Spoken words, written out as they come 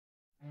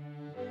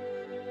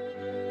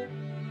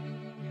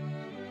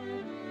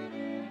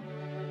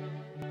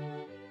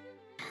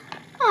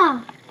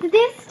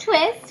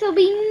twist will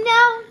be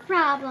no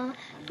problem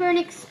for an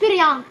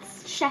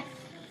experienced chef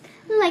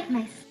like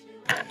myself.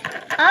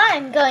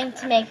 I'm going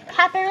to make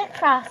peppermint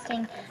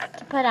frosting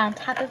to put on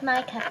top of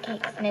my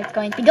cupcakes, and it's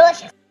going to be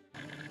delicious.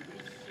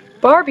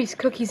 Barbie's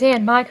cookies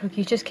and my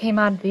cookies just came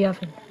out of the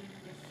oven.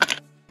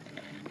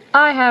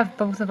 I have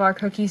both of our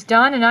cookies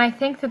done, and I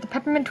think that the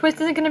peppermint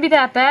twist isn't going to be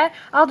that bad.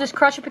 I'll just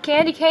crush up a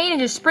candy cane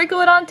and just sprinkle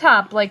it on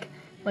top like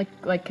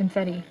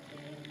confetti.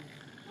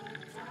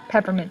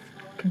 Peppermint.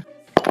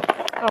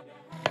 Oh.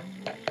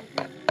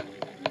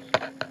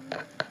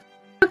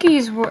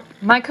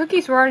 My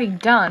cookies were already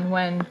done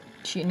when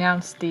she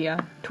announced the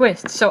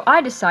twist, so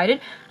I decided,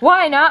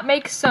 why not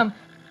make some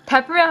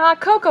peppermint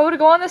hot cocoa to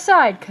go on the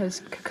side,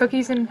 because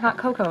cookies and hot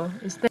cocoa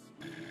is the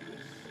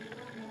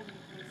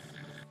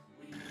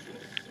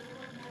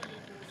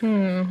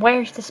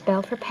where's the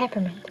spell for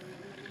peppermint?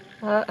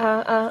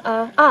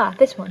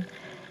 This one.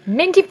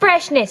 Minty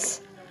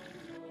freshness!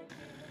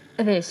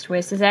 This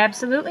twist is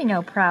absolutely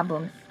no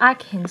problem. I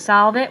can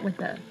solve it with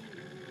a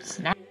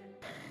snap.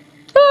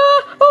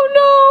 Oh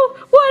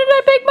no! Why did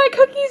I bake my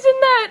cookies in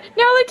that?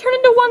 Now they turn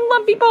into one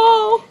lumpy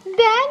ball!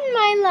 Then,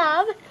 my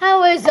love,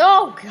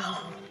 oh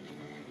God.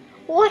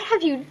 What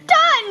have you done?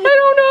 I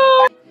don't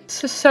know!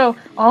 So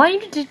all I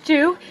need to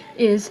do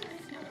is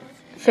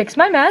fix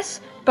my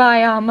mess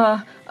by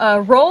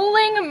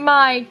rolling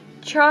my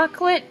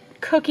chocolate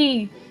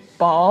cookie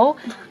ball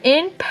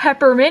in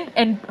peppermint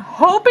and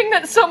hoping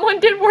that someone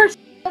did worse.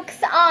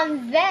 Jokes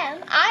on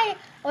them. I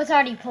was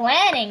already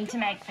planning to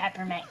make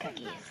peppermint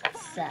cookies,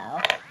 so.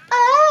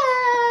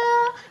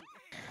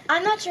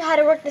 I'm not sure how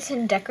to work this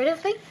in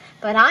decoratively,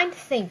 but I'm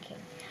thinking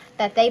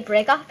that they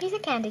break off a piece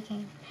of candy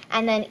cane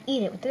and then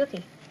eat it with the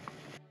cookie.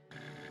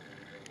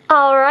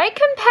 All right,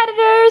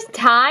 competitors,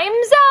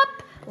 time's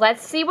up.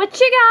 Let's see what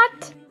you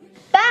got.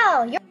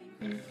 Belle, you're...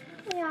 Here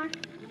we are.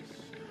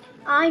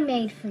 I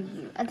made for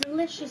you a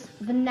delicious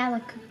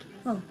vanilla cookie.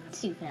 Well,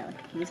 2 vanilla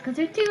cookies, because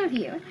there are 2 of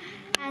you.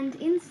 And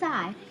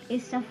inside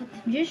is stuffed with the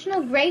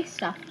traditional gray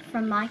stuff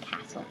from my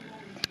castle.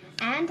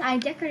 And I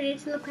decorated it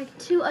to look like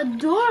 2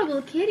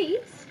 adorable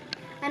kitties.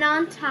 And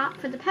on top,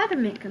 for the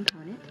peppermint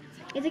component,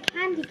 is a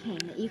candy cane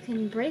that you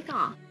can break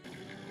off.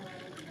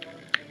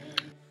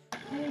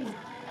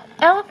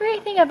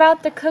 Everything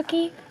about the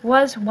cookie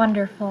was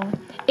wonderful.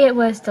 It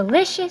was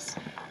delicious,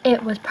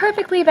 it was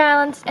perfectly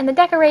balanced, and the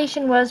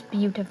decoration was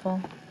beautiful.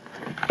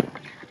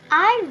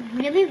 I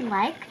really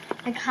like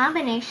the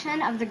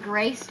combination of the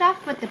gray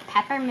stuff with the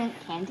peppermint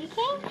candy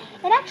cane.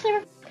 It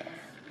actually...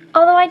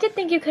 Although I did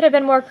think you could have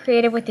been more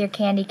creative with your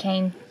candy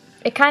cane.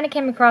 It kind of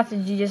came across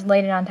as you just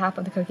laid it on top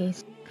of the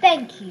cookies.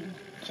 Thank you,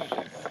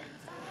 judges.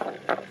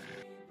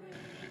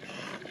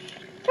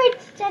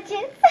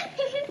 Judges,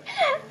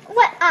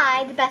 what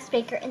I, the best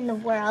baker in the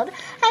world,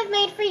 have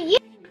made for you.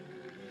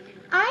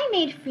 I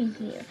made for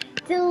you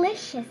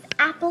delicious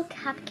apple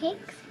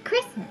cupcakes,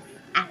 Christmas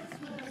apple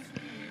cupcakes,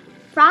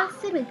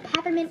 frosted with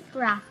peppermint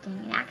frosting.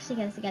 It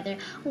actually goes together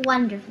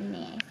wonderfully,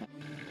 may I say.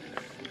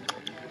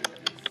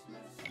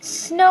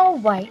 Snow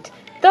White.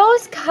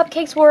 Those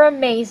cupcakes were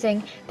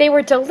amazing. They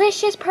were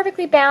delicious,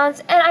 perfectly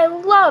balanced, and I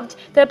loved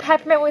the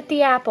peppermint with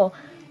the apple.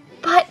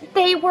 But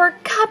they were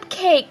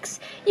cupcakes.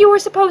 You were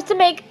supposed to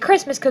make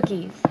Christmas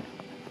cookies.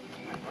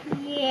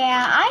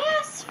 Yeah, I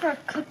asked for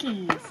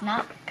cookies,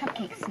 not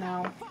cupcakes,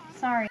 no.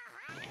 Sorry.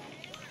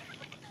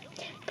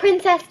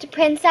 Princess to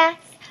princess,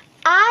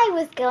 I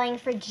was going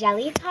for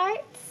jelly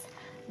tarts,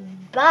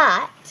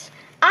 but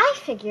I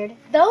figured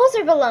those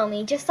are below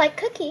me just like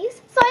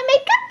cookies, so I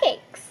made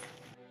cupcakes.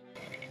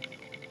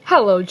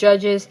 Hello,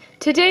 judges.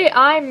 Today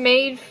I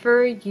made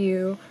for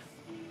you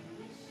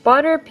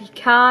butter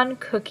pecan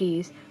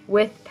cookies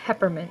with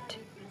peppermint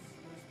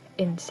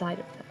inside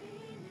of them.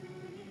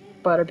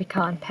 Butter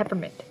pecan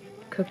peppermint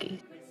cookies.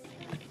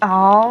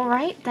 All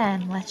right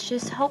then, let's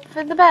just hope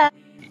for the best.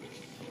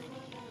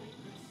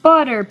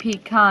 Butter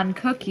pecan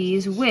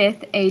cookies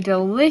with a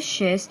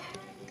delicious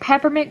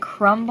peppermint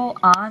crumble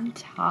on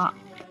top.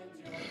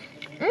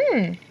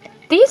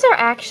 These are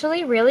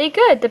actually really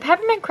good. The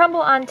peppermint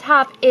crumble on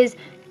top is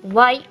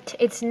light.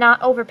 It's not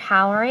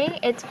overpowering.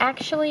 It's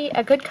actually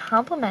a good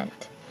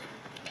compliment.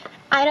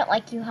 I don't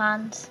like you,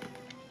 Hans,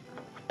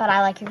 but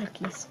I like your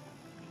cookies.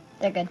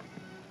 They're good.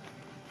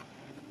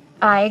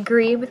 I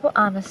agree with what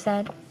Anna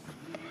said.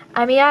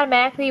 I mean,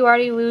 automatically you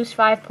already lose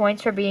 5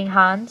 points for being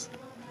Hans,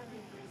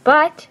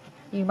 but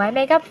you might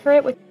make up for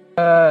it with...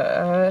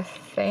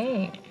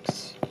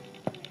 thanks.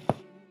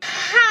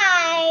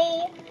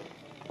 Hi,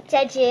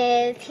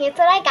 judges. Here's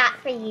what I got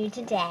for you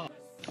today.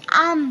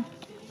 I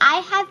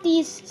have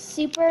these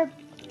super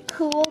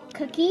cool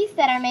cookies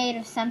that are made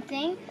of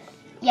something.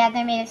 Yeah,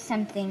 they're made of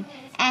something.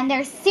 And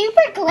they're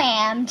super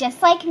glam,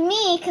 just like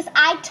me, because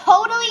I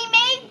totally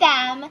made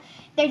them.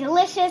 They're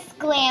delicious,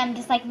 glam,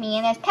 just like me.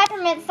 And there's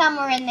peppermint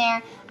somewhere in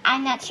there.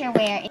 I'm not sure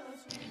where.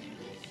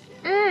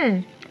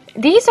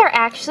 These are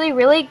actually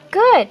really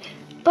good.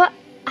 But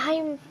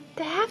I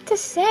have to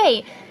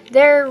say,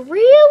 they're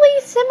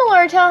really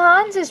similar to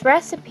Hans's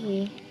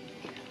recipe.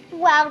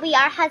 Well, we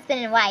are husband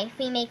and wife.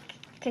 We make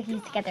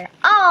cookies together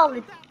all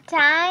the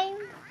time?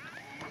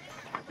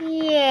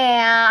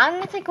 Yeah, I'm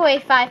gonna take away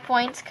 5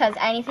 points because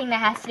anything that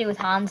has to do with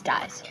Hans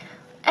dies.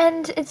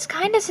 And it's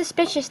kind of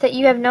suspicious that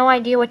you have no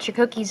idea what your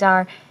cookies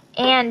are,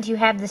 and you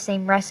have the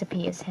same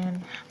recipe as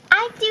him.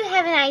 I do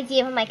have an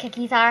idea what my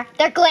cookies are.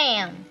 They're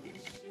glam.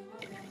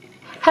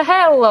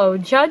 Hello,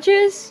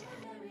 judges.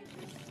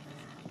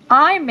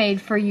 I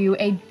made for you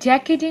a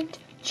decadent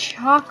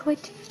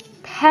chocolate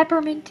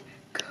peppermint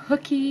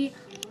cookie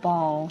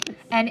ball.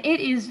 And it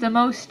is the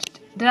most...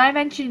 Did I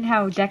mention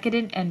how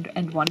decadent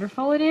and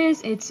wonderful it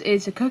is?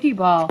 It's a cookie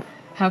ball.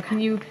 How can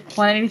you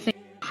want anything?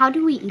 How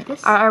do we eat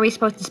this? Are we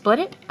supposed to split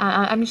it?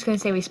 I'm just going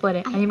to say we split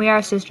it. I mean, we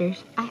are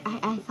sisters.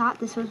 I thought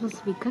this was supposed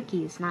to be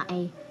cookies, not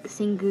a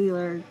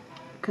singular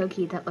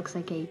cookie that looks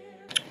like a...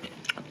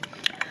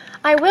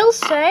 I will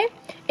say,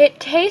 it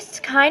tastes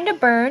kind of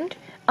burned.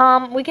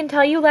 We can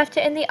tell you left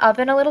it in the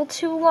oven a little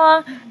too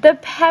long. The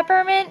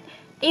peppermint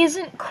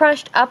isn't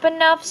crushed up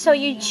enough, so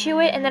you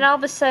chew it and then all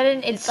of a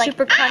sudden it's like,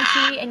 super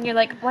crunchy and you're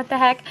like, what the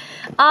heck?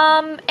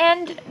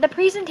 And the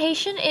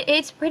presentation,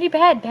 it's pretty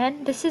bad,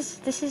 Ben. This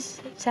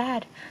is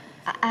sad.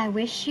 I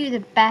wish you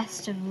the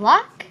best of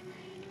luck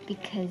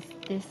because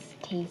this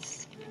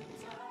tastes...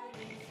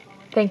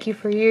 Thank you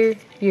for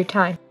your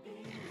time.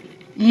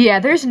 Yeah,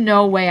 there's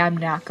no way I'm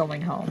not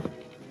going home.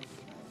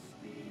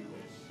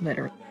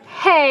 Literally.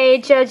 Hey,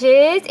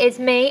 judges, it's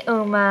me,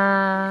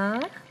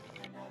 Uma.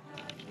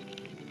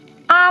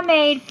 I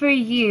made for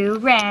you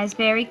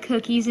raspberry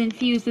cookies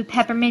infused with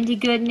pepperminty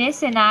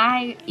goodness, and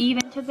I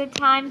even took the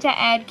time to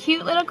add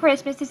cute little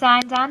Christmas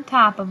designs on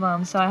top of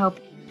them, so I hope...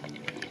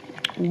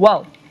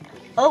 Whoa.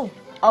 Oh.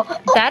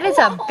 That is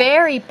a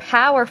very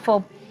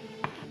powerful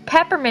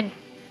peppermint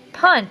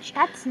punch.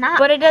 That's not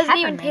But it doesn't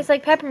peppermint. even taste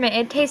like peppermint.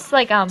 It tastes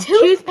like Toothpaste.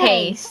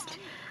 toothpaste.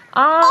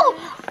 Oh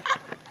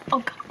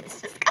God, it's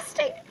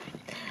disgusting.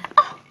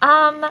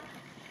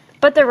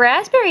 But the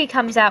raspberry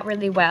comes out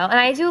really well, and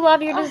I do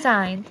love your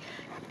design.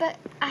 But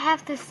I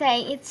have to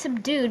say, it's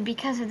subdued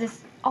because of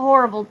this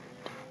horrible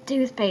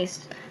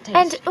toothpaste taste.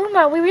 And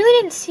Uma, we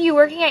really didn't see you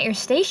working at your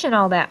station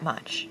all that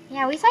much.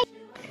 Yeah, we saw...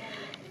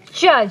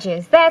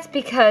 Judges, that's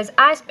because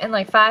I spend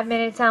like 5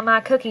 minutes on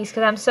my cookies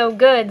because I'm so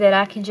good that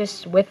I can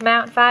just whip them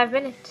out in 5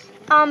 minutes.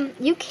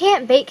 You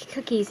can't bake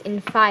cookies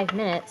in 5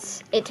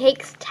 minutes. It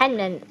takes 10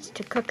 minutes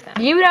to cook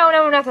them. You don't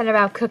know nothing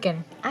about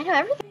cooking. I know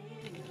everything.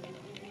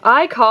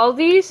 I call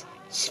these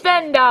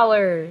Sven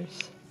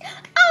dollars.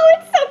 Oh,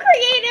 it's so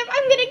creative.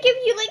 I'm gonna give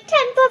you like 10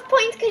 plus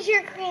points because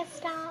you're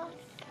Kristoff.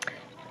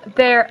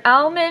 They're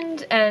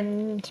almond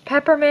and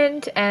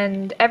peppermint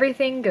and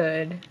everything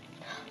good.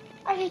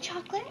 Are they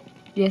chocolate?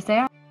 Yes, they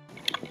are.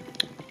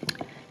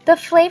 The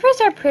flavors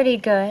are pretty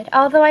good,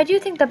 although I do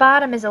think the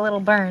bottom is a little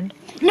burned.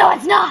 No,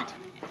 it's not.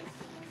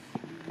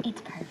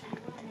 It's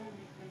perfect.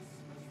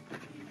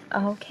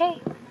 Okay.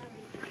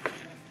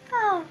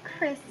 Oh,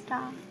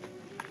 Kristoff.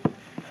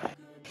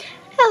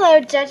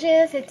 Hello,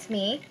 judges. It's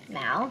me,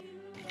 Mal.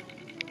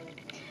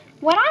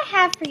 What I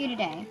have for you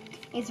today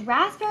is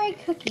raspberry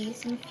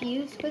cookies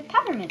infused with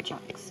peppermint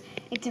chunks.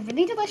 It's a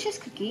really delicious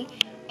cookie,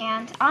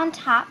 and on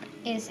top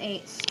is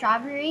a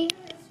strawberry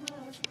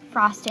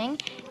frosting,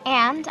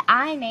 and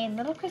I made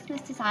little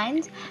Christmas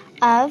designs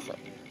of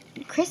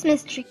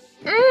Christmas trees.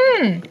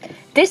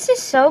 This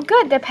is so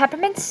good. The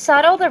peppermint's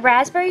subtle, the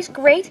raspberry's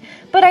great,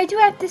 but I do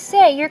have to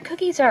say, your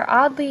cookies are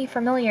oddly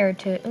familiar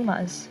to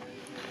Uma's.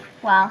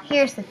 Well,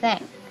 here's the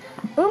thing.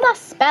 Uma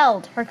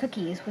spelled her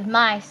cookies with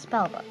my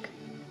spell book.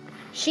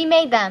 She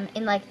made them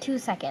in like 2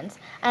 seconds,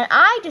 and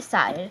I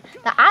decided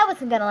that I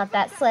wasn't going to let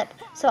that slip,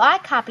 so I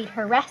copied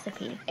her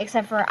recipe,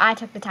 except for I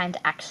took the time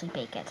to actually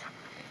bake it.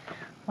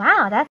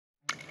 Wow, that's...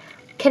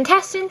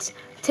 Contestants,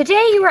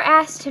 today you were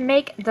asked to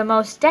make the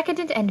most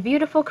decadent and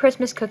beautiful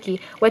Christmas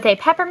cookie with a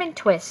peppermint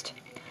twist.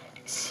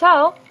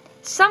 So,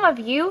 some of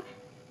you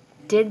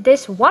did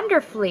this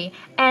wonderfully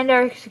and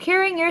are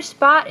securing your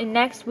spot in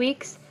next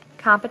week's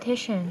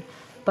competition.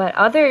 But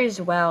others,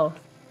 well,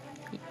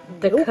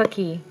 the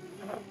cookie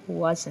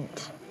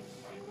wasn't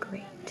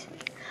great.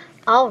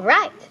 All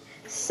right.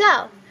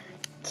 So,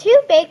 two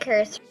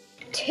bakers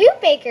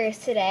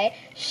today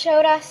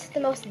showed us the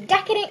most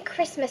decadent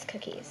Christmas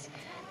cookies.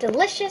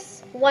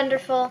 Delicious,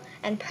 wonderful,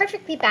 and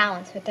perfectly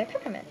balanced with their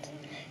peppermint.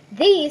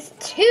 These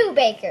two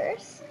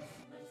bakers...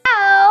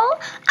 Oh,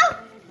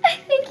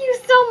 thank you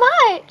so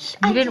much.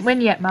 You didn't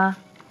win yet, Ma.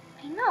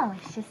 I know,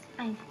 it's just,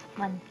 I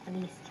won at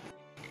least.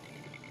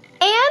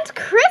 And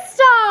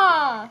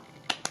Kristoff!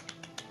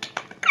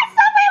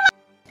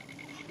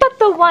 But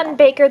the one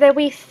baker that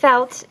we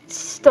felt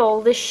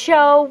stole the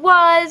show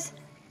was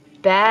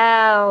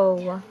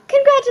Belle.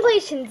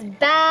 Congratulations,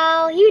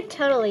 Belle. You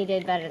totally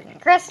did better than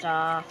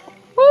Kristoff.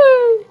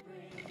 Woo!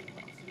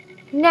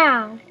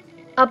 Now,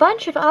 a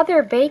bunch of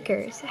other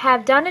bakers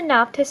have done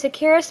enough to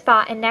secure a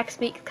spot in next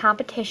week's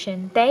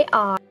competition. They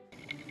are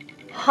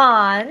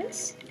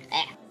Hans,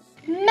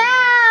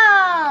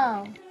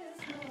 Mal,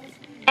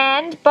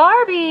 and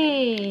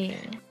Barbie.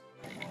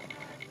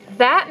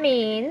 That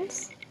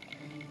means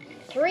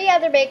 3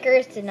 other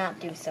bakers did not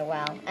do so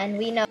well, and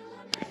we know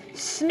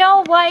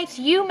Snow White,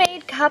 you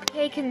made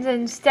cupcakes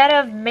instead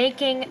of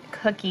making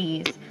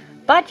cookies.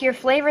 But your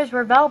flavors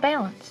were well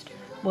balanced.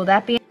 Will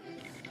that be...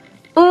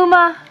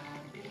 Uma,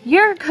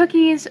 your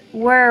cookies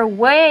were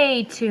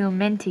way too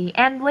minty,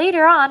 and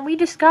later on we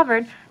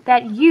discovered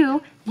that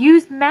you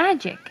used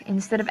magic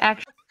instead of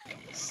actual...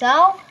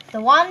 So,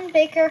 the one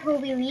baker who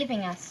will be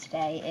leaving us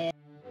today is...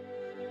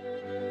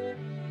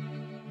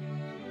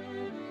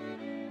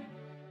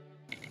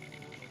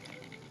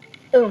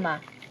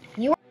 Uma.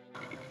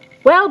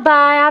 Well,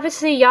 bye.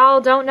 Obviously,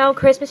 y'all don't know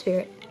Christmas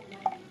spirit.